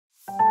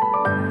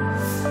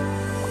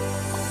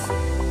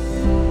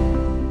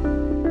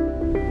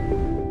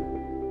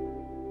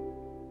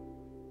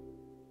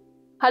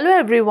Hello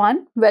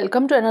everyone,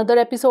 welcome to another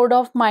episode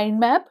of Mind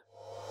Map.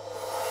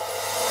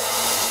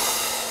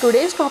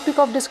 Today's topic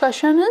of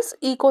discussion is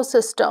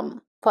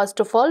ecosystem. First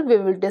of all, we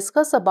will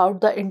discuss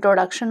about the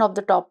introduction of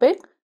the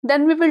topic.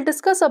 Then we will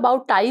discuss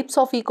about types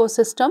of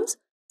ecosystems,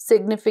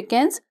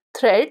 significance,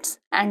 threats,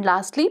 and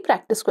lastly,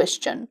 practice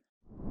question.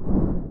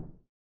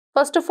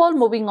 First of all,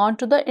 moving on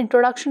to the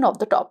introduction of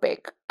the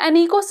topic. An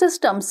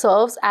ecosystem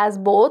serves as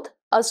both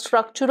a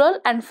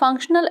structural and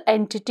functional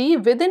entity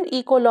within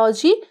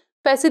ecology,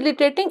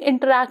 facilitating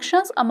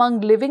interactions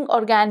among living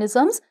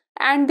organisms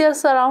and their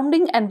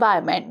surrounding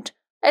environment.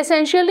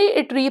 Essentially,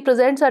 it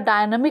represents a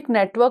dynamic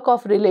network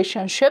of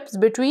relationships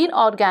between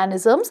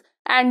organisms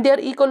and their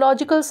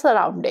ecological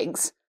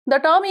surroundings. The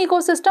term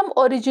ecosystem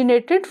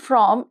originated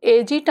from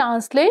A.G.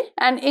 Tansley,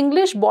 an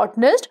English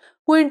botanist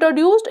who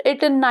introduced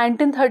it in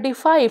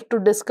 1935 to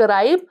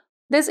describe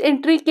this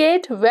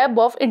intricate web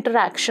of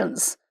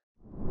interactions.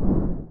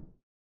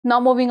 Now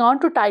moving on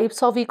to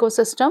types of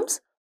ecosystems.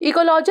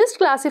 Ecologists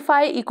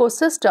classify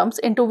ecosystems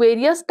into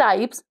various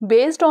types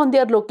based on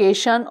their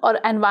location or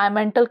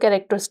environmental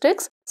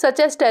characteristics, such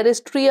as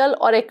terrestrial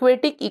or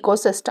aquatic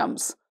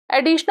ecosystems.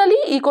 Additionally,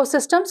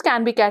 ecosystems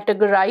can be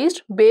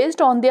categorized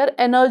based on their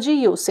energy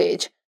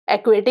usage,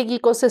 aquatic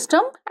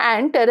ecosystem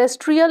and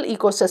terrestrial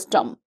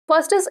ecosystem.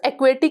 First is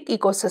aquatic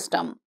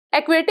ecosystem.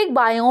 Aquatic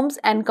biomes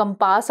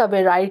encompass a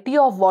variety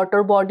of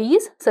water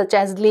bodies such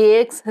as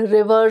lakes,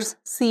 rivers,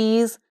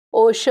 seas,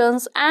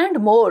 oceans, and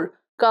more,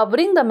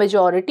 covering the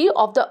majority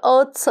of the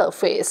Earth's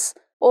surface.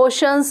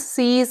 Oceans,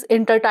 seas,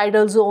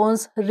 intertidal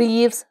zones,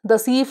 reefs, the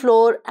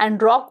seafloor,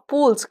 and rock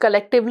pools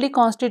collectively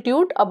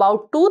constitute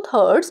about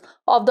 2/3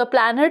 of the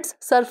planet's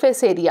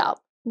surface area.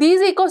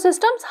 These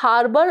ecosystems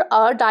harbor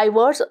a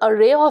diverse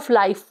array of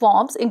life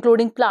forms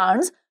including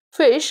plants,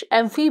 fish,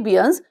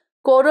 amphibians,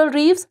 coral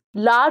reefs,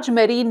 large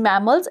marine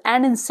mammals,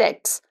 and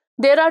insects.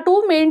 There are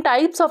two main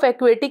types of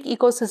aquatic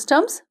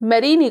ecosystems: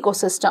 marine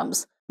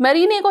ecosystems.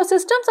 Marine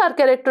ecosystems are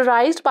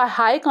characterized by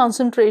high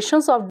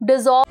concentrations of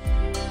dissolved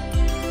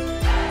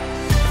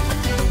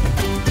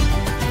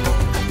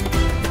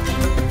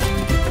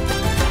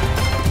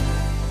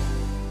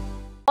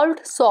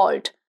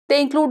salt.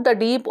 They include the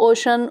deep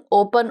ocean,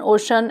 open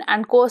ocean,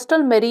 and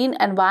coastal marine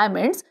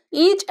environments,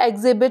 each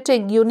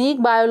exhibiting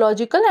unique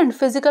biological and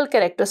physical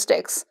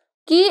characteristics.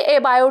 Key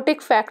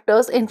abiotic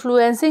factors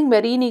influencing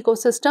marine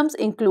ecosystems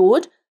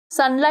include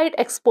sunlight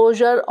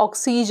exposure,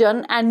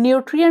 oxygen and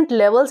nutrient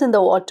levels in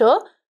the water,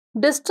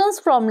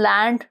 distance from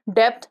land,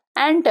 depth,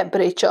 and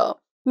temperature.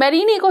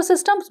 Marine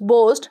ecosystems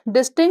boast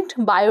distinct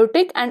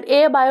biotic and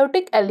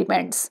abiotic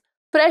elements.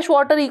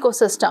 Freshwater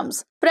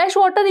ecosystems.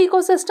 Freshwater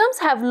ecosystems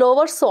have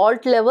lower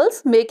salt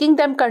levels, making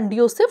them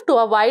conducive to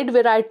a wide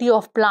variety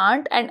of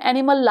plant and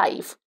animal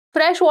life.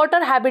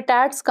 Freshwater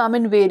habitats come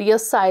in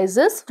various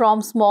sizes,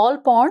 from small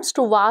ponds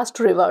to vast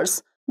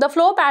rivers. The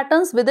flow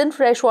patterns within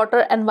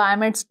freshwater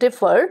environments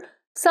differ.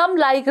 Some,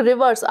 like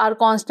rivers, are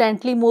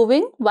constantly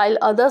moving, while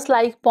others,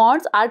 like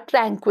ponds, are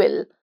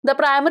tranquil. The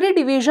primary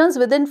divisions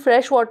within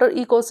freshwater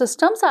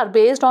ecosystems are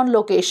based on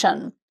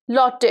location.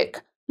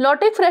 Lotic.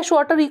 Lotic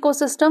freshwater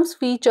ecosystems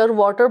feature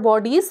water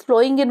bodies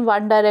flowing in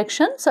one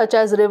direction, such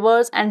as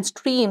rivers and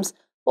streams,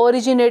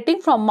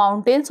 originating from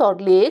mountains or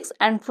lakes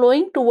and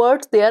flowing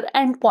towards their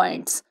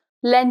endpoints.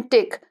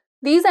 Lentic.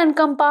 These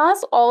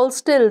encompass all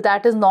still,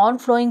 that is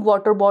non-flowing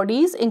water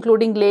bodies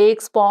including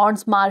lakes,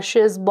 ponds,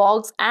 marshes,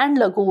 bogs, and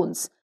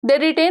lagoons. They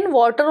retain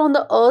water on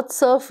the Earth's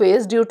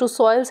surface due to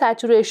soil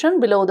saturation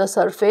below the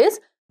surface,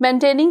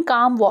 maintaining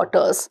calm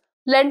waters.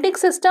 Lentic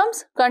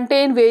systems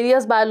contain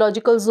various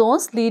biological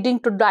zones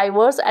leading to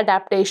diverse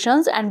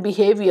adaptations and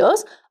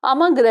behaviors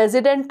among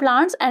resident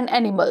plants and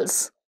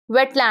animals.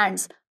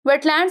 Wetlands.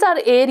 Wetlands are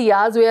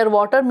areas where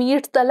water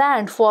meets the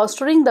land,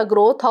 fostering the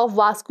growth of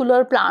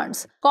vascular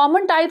plants.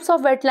 Common types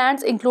of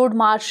wetlands include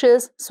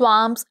marshes,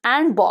 swamps,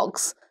 and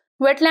bogs.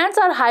 Wetlands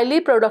are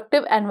highly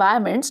productive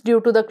environments due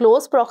to the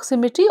close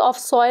proximity of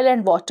soil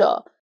and water.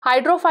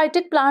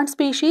 Hydrophytic plant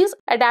species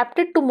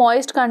adapted to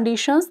moist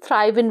conditions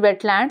thrive in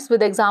wetlands,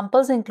 with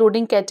examples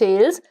including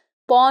cattails,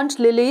 pond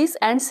lilies,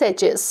 and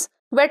sedges.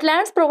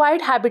 Wetlands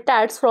provide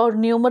habitats for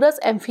numerous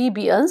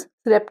amphibians,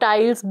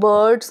 reptiles,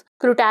 birds,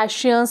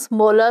 crustaceans,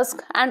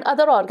 mollusks, and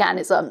other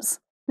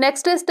organisms.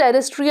 Next is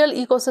terrestrial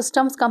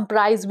ecosystems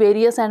comprise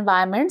various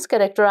environments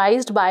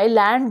characterized by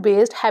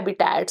land-based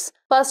habitats.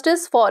 First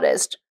is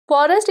forest.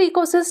 Forest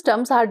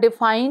ecosystems are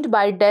defined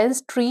by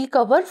dense tree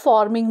cover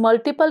forming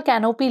multiple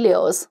canopy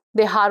layers.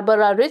 They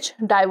harbor a rich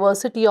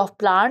diversity of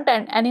plant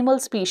and animal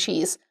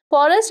species.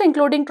 Forests,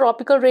 including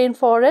tropical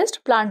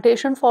rainforest,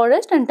 plantation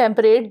forest, and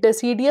temperate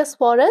deciduous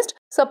forest,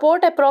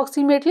 support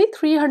approximately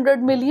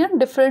 300 million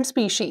different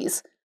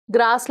species.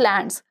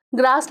 Grasslands.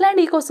 Grassland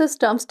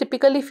ecosystems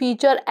typically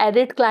feature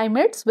arid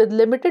climates with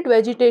limited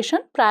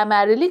vegetation,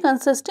 primarily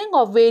consisting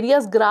of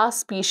various grass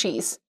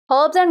species.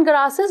 Herbs and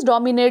grasses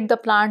dominate the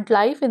plant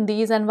life in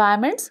these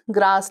environments.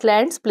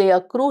 Grasslands play a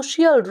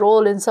crucial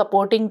role in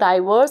supporting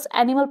diverse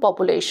animal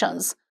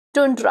populations.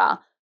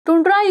 Tundra.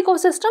 Tundra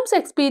ecosystems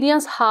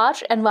experience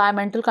harsh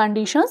environmental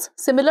conditions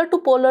similar to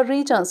polar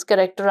regions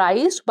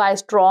characterized by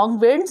strong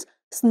winds,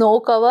 snow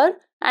cover,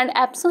 and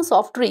absence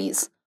of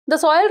trees. The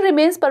soil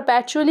remains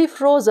perpetually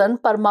frozen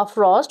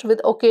permafrost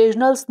with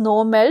occasional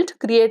snow melt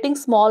creating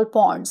small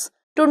ponds.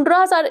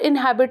 Tundras are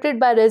inhabited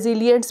by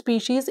resilient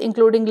species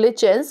including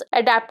lichens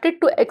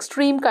adapted to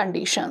extreme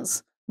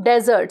conditions.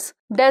 Deserts.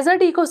 Desert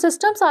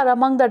ecosystems are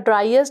among the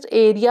driest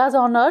areas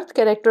on Earth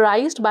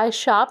characterized by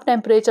sharp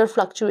temperature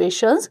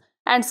fluctuations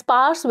and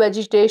sparse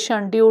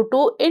vegetation due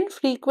to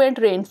infrequent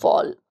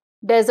rainfall.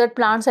 Desert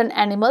plants and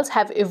animals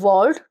have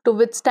evolved to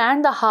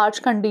withstand the harsh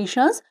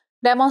conditions,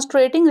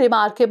 demonstrating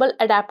remarkable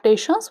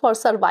adaptations for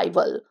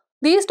survival.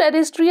 These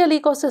terrestrial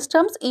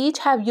ecosystems each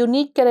have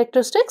unique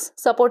characteristics,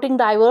 supporting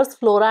diverse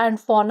flora and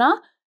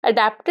fauna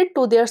adapted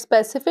to their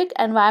specific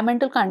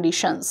environmental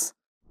conditions.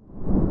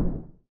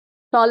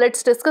 Now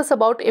let's discuss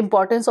about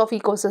importance of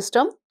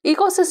ecosystem.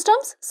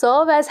 Ecosystems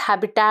serve as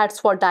habitats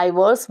for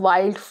diverse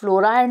wild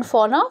flora and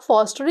fauna,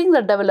 fostering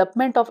the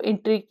development of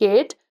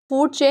intricate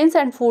food chains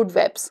and food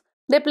webs.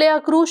 They play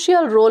a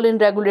crucial role in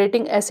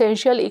regulating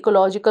essential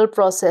ecological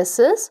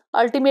processes,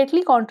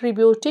 ultimately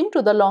contributing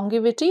to the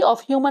longevity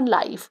of human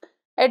life.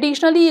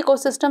 Additionally,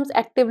 ecosystems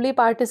actively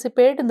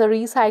participate in the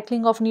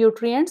recycling of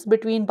nutrients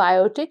between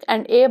biotic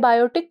and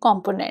abiotic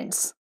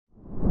components.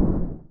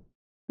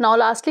 Now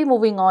lastly,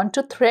 moving on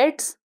to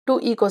threats to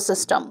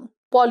ecosystem.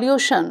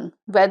 Pollution,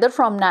 whether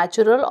from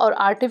natural or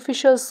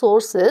artificial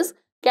sources,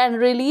 can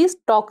release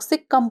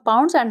toxic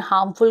compounds and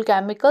harmful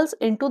chemicals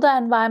into the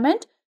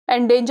environment,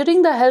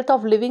 endangering the health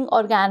of living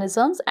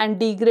organisms and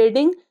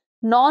degrading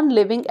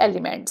non-living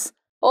elements.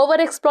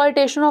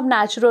 Overexploitation of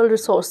natural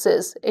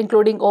resources,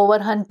 including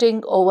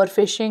overhunting,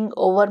 overfishing,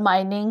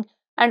 overmining,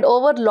 and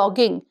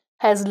overlogging,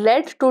 has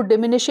led to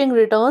diminishing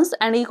returns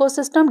and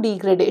ecosystem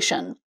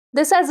degradation.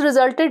 This has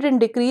resulted in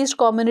decreased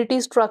community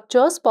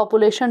structures,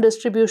 population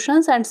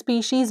distributions, and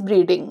species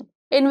breeding.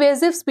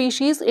 Invasive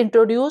species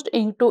introduced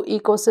into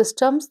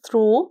ecosystems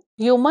through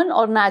human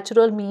or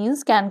natural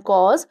means can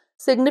cause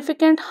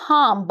significant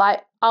harm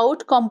by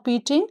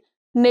outcompeting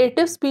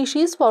native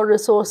species for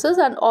resources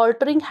and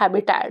altering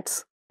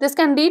habitats. This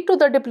can lead to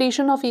the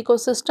depletion of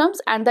ecosystems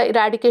and the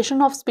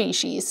eradication of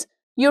species.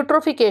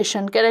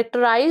 Eutrophication,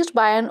 characterized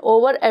by an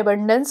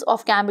overabundance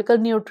of chemical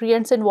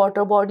nutrients in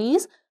water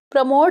bodies,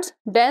 promotes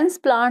dense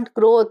plant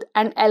growth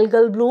and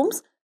algal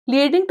blooms,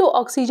 leading to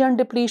oxygen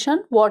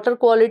depletion, water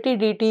quality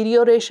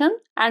deterioration,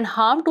 and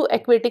harm to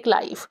aquatic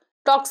life.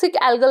 Toxic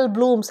algal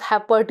blooms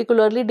have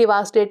particularly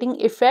devastating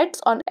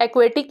effects on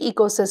aquatic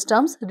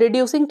ecosystems,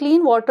 reducing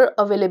clean water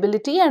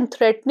availability and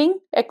threatening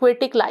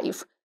aquatic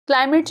life.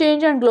 Climate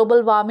change and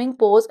global warming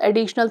pose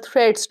additional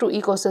threats to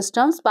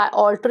ecosystems by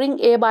altering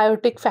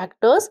abiotic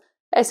factors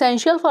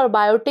essential for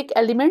biotic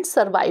elements'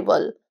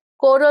 survival.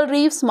 Coral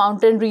reefs,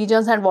 mountain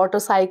regions, and water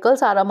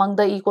cycles are among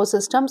the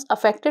ecosystems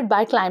affected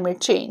by climate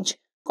change.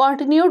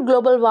 Continued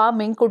global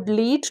warming could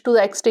lead to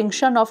the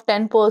extinction of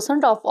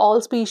 10% of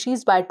all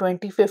species by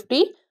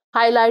 2050,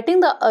 highlighting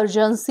the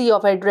urgency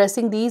of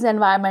addressing these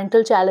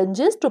environmental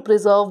challenges to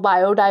preserve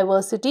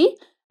biodiversity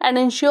and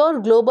ensure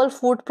global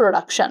food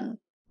production.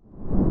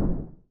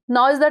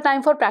 Now is the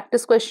time for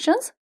practice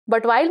questions.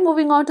 But while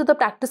moving on to the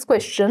practice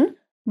question,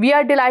 we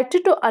are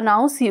delighted to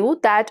announce you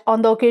that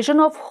on the occasion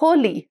of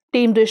Holi,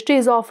 Team Drishti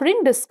is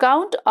offering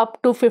discount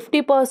up to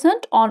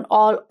 50% on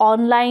all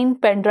online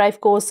pen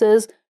drive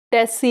courses,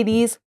 test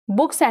series,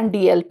 books and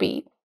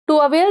DLP. To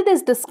avail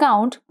this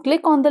discount,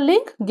 click on the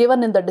link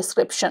given in the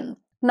description.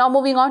 Now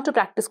moving on to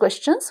practice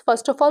questions.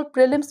 First of all,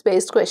 prelims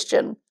based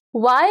question.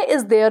 Why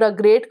is there a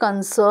great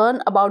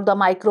concern about the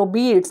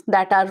microbeads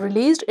that are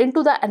released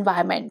into the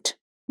environment?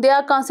 They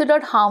are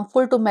considered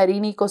harmful to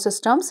marine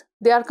ecosystems.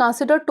 They are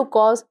considered to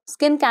cause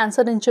skin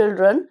cancer in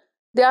children.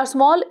 They are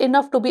small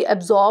enough to be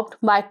absorbed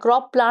by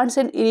crop plants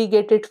in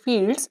irrigated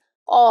fields,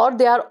 or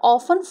they are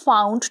often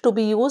found to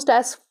be used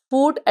as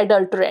food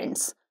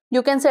adulterants.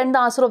 You can send the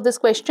answer of this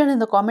question in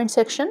the comment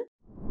section.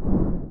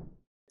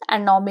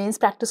 And now mains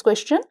practice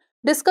question.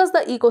 Discuss the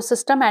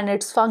ecosystem and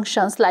its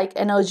functions like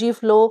energy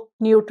flow,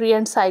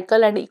 nutrient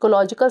cycle and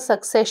ecological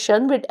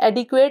succession with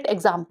adequate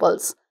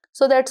examples.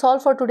 So that's all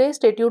for today.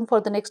 Stay tuned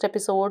for the next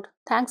episode.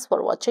 Thanks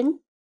for watching.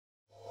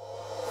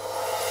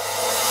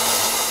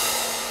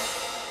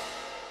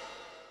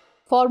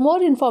 For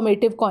more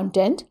informative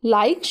content,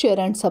 like, share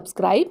and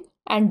subscribe.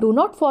 And do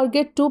not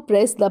forget to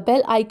press the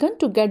bell icon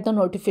to get the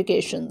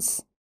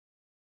notifications.